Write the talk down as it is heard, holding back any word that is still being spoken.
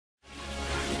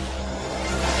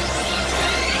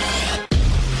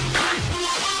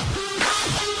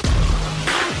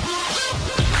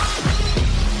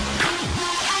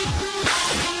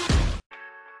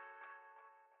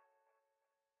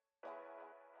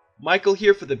Michael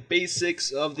here for the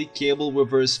basics of the cable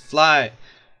reverse fly.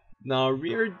 Now,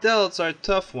 rear delts are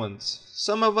tough ones.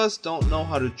 Some of us don't know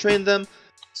how to train them,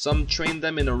 some train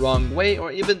them in a wrong way,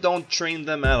 or even don't train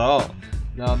them at all.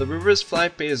 Now, the reverse fly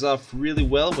pays off really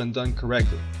well when done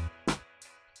correctly.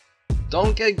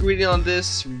 Don't get greedy on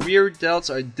this. Rear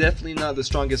delts are definitely not the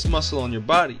strongest muscle on your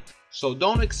body, so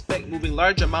don't expect moving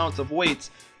large amounts of weights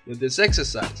with this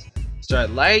exercise. Start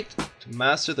light to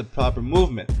master the proper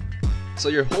movement. So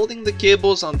you're holding the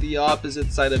cables on the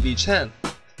opposite side of each hand.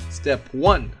 Step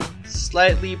 1.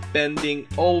 Slightly bending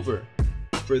over.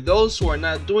 For those who are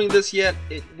not doing this yet,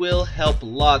 it will help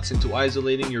lots into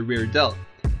isolating your rear delt.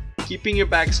 Keeping your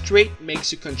back straight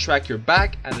makes you contract your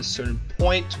back at a certain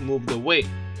point to move the weight.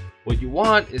 What you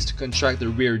want is to contract the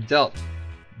rear delt.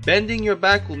 Bending your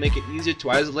back will make it easier to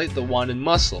isolate the wanted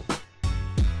muscle.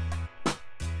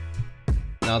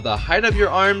 Now, the height of your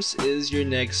arms is your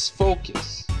next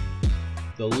focus.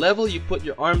 The level you put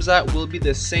your arms at will be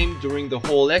the same during the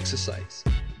whole exercise.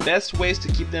 Best ways to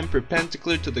keep them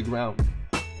perpendicular to the ground.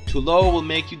 Too low will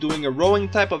make you doing a rowing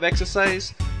type of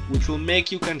exercise, which will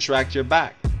make you contract your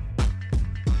back.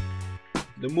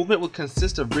 The movement will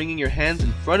consist of bringing your hands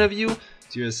in front of you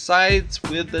to your sides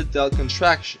with the delt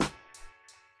contraction.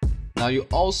 Now, you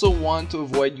also want to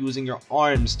avoid using your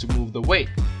arms to move the weight.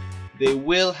 They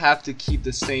will have to keep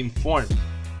the same form.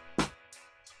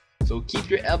 So keep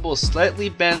your elbows slightly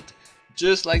bent,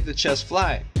 just like the chest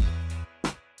fly.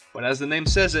 But as the name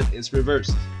says it, it's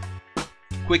reversed.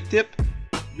 Quick tip,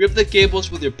 grip the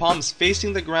cables with your palms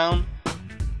facing the ground.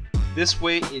 This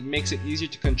way it makes it easier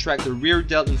to contract the rear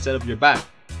delt instead of your back.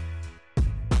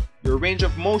 Your range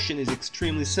of motion is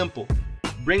extremely simple.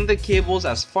 Bring the cables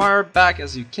as far back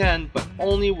as you can, but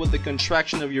only with the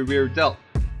contraction of your rear delt.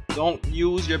 Don't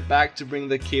use your back to bring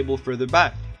the cable further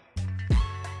back.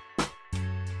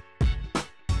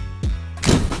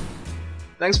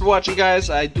 Thanks for watching, guys.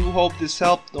 I do hope this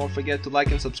helped. Don't forget to like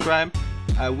and subscribe.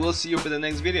 I will see you for the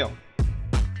next video.